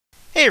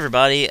Hey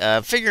everybody,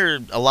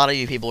 figured a lot of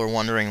you people are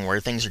wondering where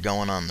things are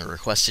going on the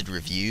requested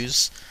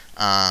reviews,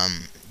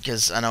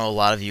 because I know a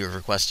lot of you have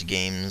requested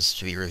games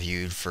to be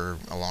reviewed for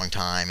a long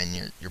time,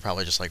 and you're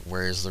probably just like,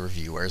 where's the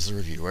review, where's the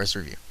review, where's the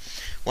review?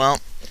 Well,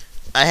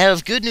 I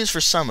have good news for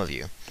some of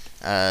you.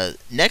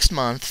 Next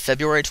month,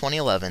 February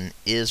 2011,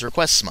 is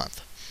Requests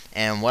Month,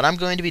 and what I'm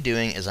going to be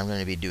doing is I'm going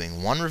to be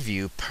doing one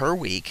review per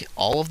week.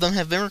 All of them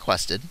have been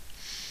requested,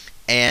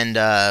 and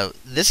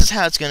this is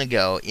how it's going to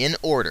go in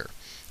order.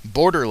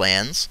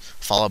 Borderlands,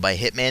 followed by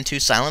Hitman 2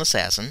 Silent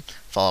Assassin,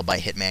 followed by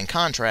Hitman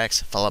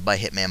Contracts, followed by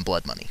Hitman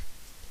Blood Money.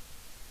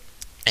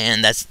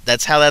 And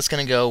that's how that's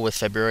going to go with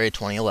February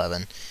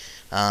 2011.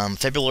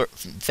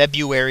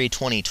 February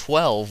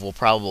 2012 will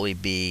probably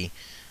be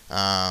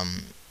a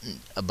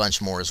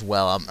bunch more as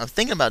well. I'm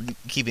thinking about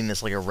keeping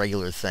this like a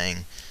regular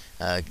thing.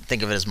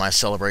 Think of it as my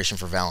celebration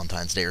for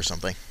Valentine's Day or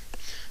something.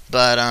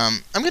 But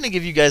I'm going to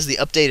give you guys the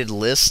updated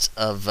list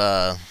of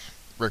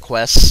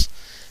requests.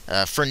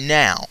 For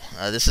now,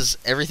 this is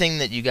everything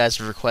that you guys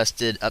have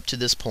requested up to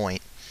this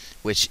point,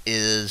 which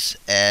is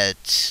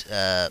at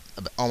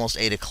almost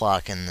 8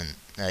 o'clock in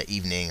the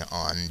evening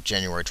on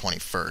January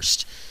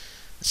 21st.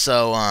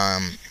 So,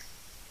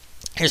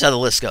 here's how the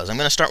list goes. I'm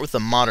going to start with the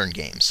modern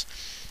games.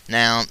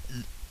 Now,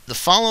 the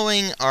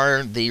following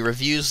are the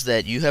reviews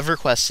that you have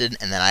requested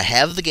and that I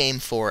have the game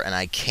for and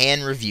I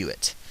can review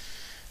it.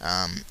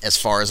 As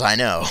far as I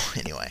know,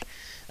 anyway.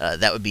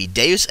 That would be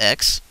Deus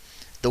Ex,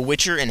 The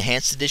Witcher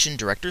Enhanced Edition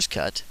Director's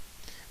Cut,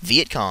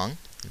 Viet Cong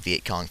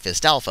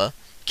Fist Alpha,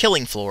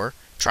 Killing Floor,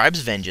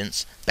 Tribe's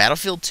Vengeance,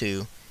 Battlefield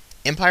 2,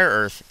 Empire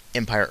Earth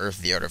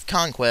The Art of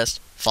Conquest,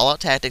 Fallout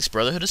Tactics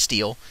Brotherhood of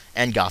Steel,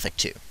 and Gothic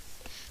 2.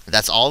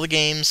 That's all the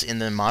games in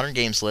the modern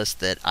games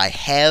list that I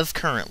have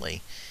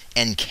currently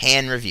and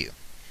can review.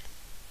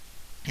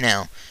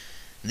 Now,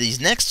 these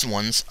next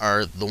ones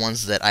are the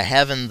ones that I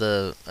have in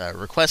the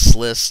requests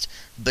list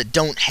but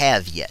don't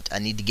have yet. I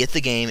need to get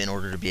the game in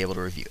order to be able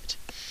to review it.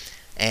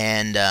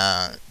 And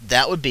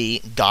that would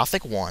be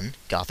Gothic 1,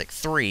 Gothic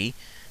 3,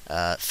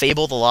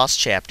 Fable The Lost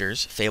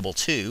Chapters, Fable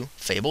 2,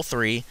 Fable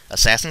 3,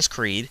 Assassin's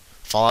Creed,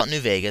 Fallout New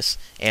Vegas,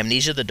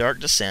 Amnesia The Dark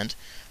Descent,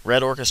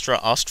 Red Orchestra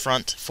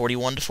Ostfront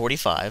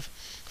 41-45,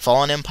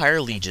 Fallen Empire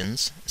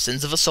Legions,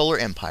 Sins of a Solar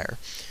Empire,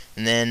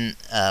 and then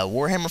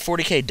Warhammer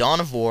 40k Dawn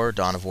of War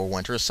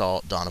Winter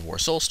Assault, Dawn of War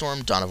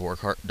Soulstorm, Dawn of War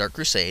Dark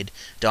Crusade,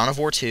 Dawn of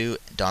War 2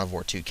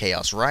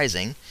 Chaos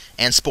Rising,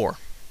 and Spore.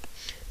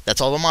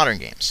 That's all the modern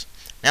games.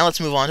 Now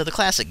let's move on to the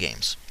classic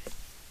games.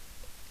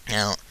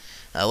 Now,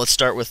 let's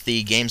start with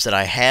the games that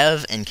I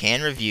have and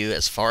can review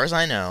as far as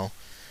I know,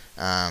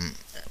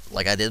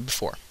 like I did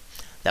before.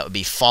 That would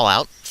be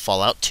Fallout,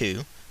 Fallout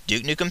 2,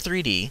 Duke Nukem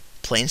 3D,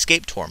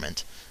 Planescape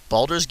Torment,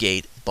 Baldur's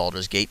Gate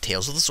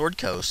Tales of the Sword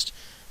Coast,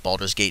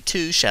 Baldur's Gate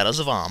 2 Shadows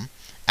of Amn,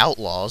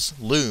 Outlaws,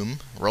 Loom,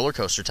 Roller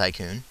Coaster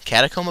Tycoon,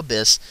 Catacomb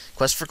Abyss,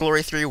 Quest for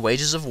Glory 3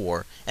 Wages of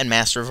War, and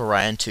Master of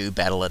Orion 2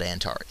 Battle at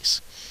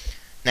Antares.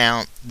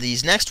 Now,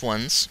 these next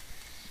ones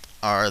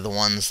are the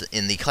ones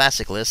in the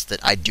classic list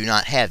that I do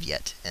not have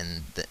yet,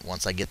 and that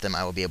once I get them,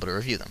 I will be able to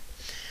review them.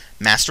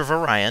 Master of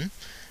Orion,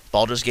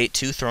 Baldur's Gate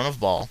 2 Throne of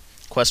Ball,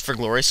 Quest for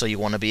Glory So You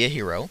Want to Be a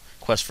Hero,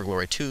 Quest for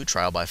Glory 2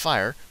 Trial by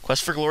Fire,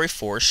 Quest for Glory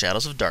 4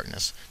 Shadows of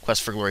Darkness,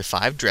 Quest for Glory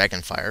 5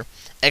 Dragonfire,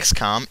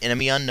 XCOM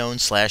Enemy Unknown /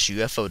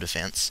 UFO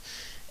Defense,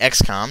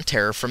 XCOM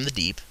Terror from the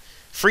Deep,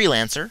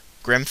 Freelancer,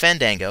 Grim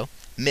Fandango,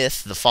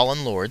 Myth The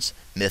Fallen Lords,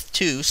 Myth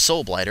 2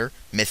 Soulblighter,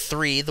 Myth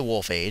 3 The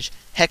Wolf Age,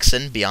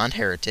 Hexen Beyond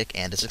Heretic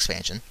and its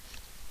expansion,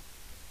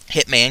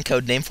 Hitman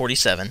Codename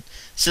 47,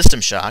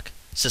 System Shock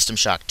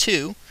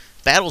 2,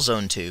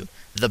 Battlezone 2,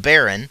 The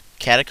Baron,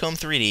 Catacomb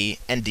 3D,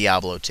 and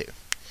Diablo 2.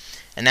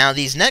 And now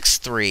these next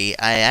three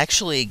I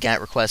actually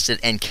got requested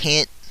and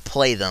can't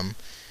play them,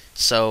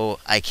 so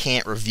I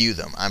can't review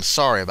them. I'm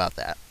sorry about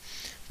that.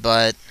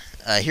 But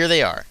here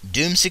they are.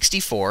 Doom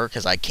 64,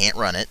 because I can't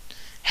run it.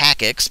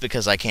 Hackix,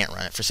 because I can't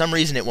run it. For some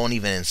reason it won't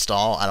even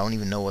install. I don't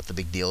even know what the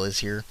big deal is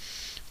here.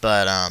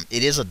 But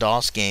it is a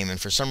DOS game, and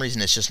for some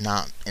reason it's just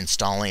not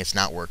installing, it's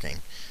not working.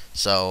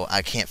 So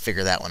I can't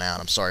figure that one out.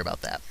 I'm sorry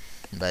about that.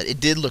 But it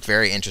did look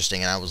very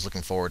interesting, and I was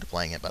looking forward to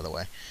playing it, by the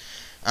way.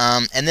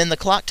 And then the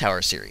Clock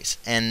Tower series.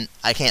 And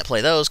I can't play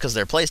those because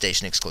they're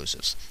PlayStation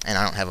exclusives. And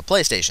I don't have a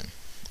PlayStation.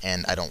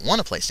 And I don't want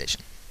a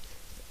PlayStation.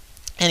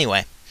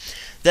 Anyway,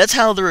 that's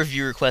how the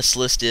review requests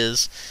list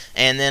is.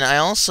 And then I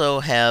also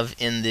have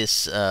in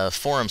this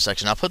forum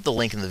section, I'll put the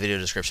link in the video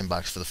description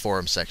box for the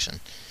forum section.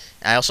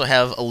 I also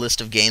have a list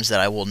of games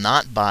that I will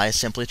not buy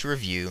simply to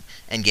review,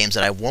 and games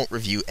that I won't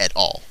review at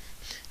all.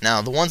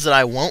 Now, the ones that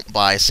I won't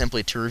buy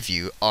simply to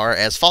review are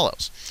as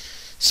follows.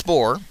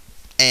 Spore,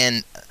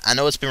 and I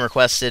know it's been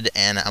requested,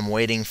 and I'm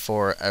waiting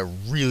for a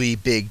really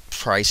big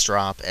price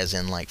drop, as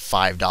in like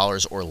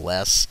 $5 or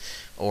less,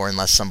 or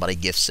unless somebody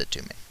gifts it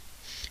to me.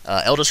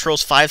 Elder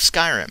Scrolls V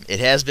Skyrim, it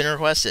has been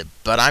requested,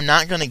 but I'm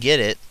not going to get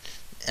it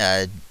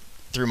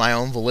through my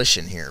own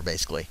volition here,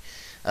 basically.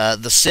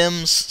 The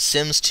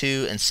Sims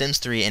 2, and Sims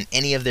 3, and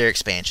any of their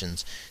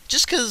expansions,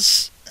 just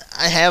because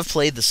I have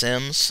played The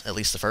Sims, at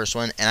least the first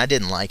one, and I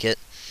didn't like it.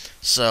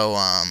 So,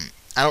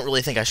 I don't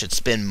really think I should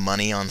spend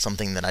money on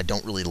something that I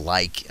don't really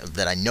like,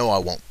 that I know I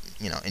won't,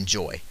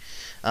 enjoy.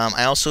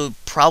 I also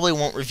probably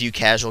won't review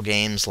casual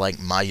games like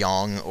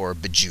Mahjong or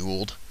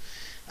Bejeweled.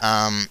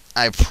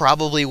 I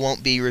probably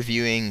won't be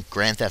reviewing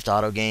Grand Theft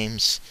Auto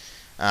games.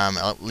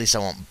 At least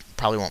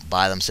probably won't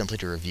buy them simply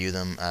to review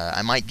them.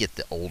 I might get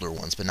the older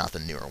ones, but not the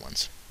newer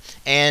ones.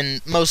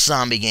 And most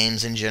zombie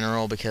games in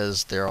general,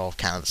 because they're all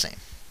kind of the same.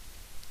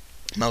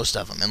 Most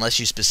of them, unless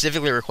you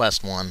specifically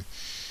request one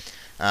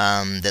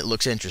that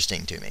looks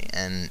interesting to me,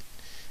 and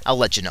I'll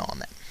let you know on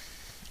that.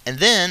 And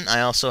then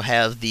I also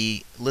have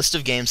the list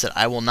of games that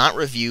I will not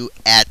review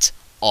at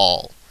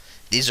all.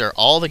 These are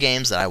all the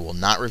games that I will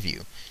not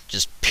review,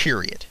 just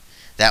period.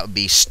 That would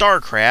be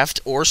StarCraft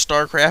or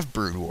StarCraft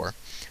Brood War,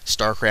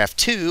 StarCraft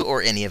 2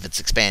 or any of its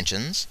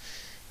expansions,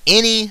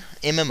 any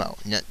MMO,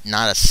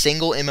 not a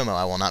single MMO.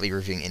 I will not be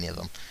reviewing any of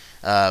them.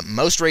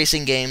 Most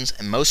racing games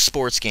and most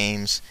sports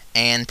games,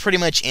 and pretty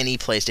much any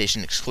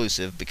PlayStation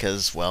exclusive,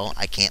 because, well,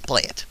 I can't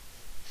play it.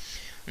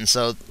 And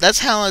so that's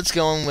how it's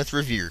going with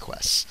review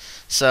requests.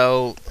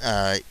 So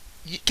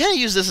you kind of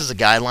use this as a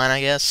guideline, I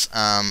guess.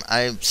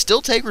 I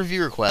still take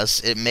review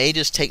requests. It may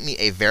just take me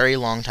a very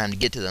long time to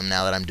get to them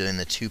now that I'm doing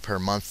the 2 per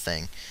month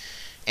thing.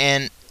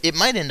 And it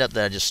might end up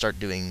that I just start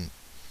doing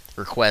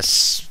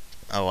requests,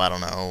 I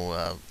don't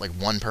know, like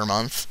 1 per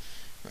month.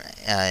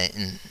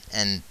 And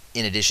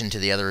in addition to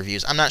the other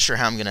reviews. I'm not sure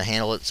how I'm going to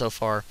handle it so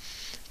far.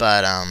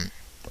 But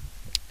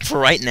for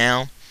right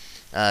now,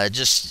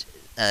 just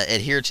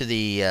adhere to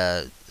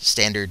the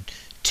standard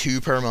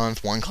 2 per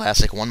month, 1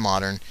 classic, 1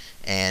 modern,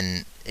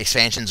 and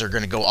expansions are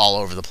going to go all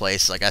over the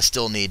place. Like, I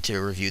still need to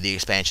review the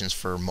expansions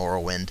for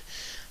Morrowind,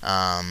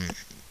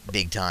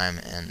 big time,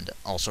 and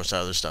all sorts of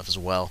other stuff as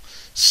well.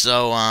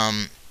 So,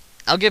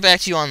 I'll get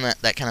back to you on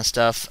that kind of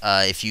stuff.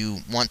 If you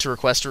want to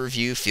request a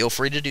review, feel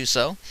free to do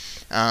so.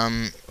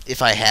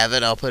 If I have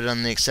it, I'll put it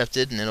on the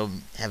accepted, and it'll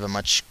have a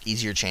much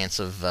easier chance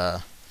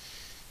of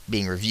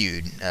being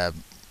reviewed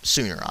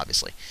sooner,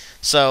 obviously.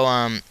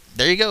 So,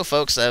 there you go,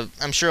 folks.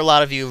 I'm sure a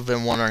lot of you have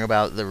been wondering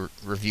about the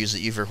reviews that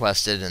you've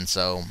requested, and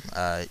so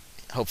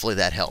hopefully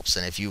that helps.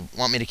 And if you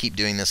want me to keep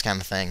doing this kind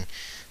of thing,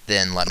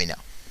 then let me know.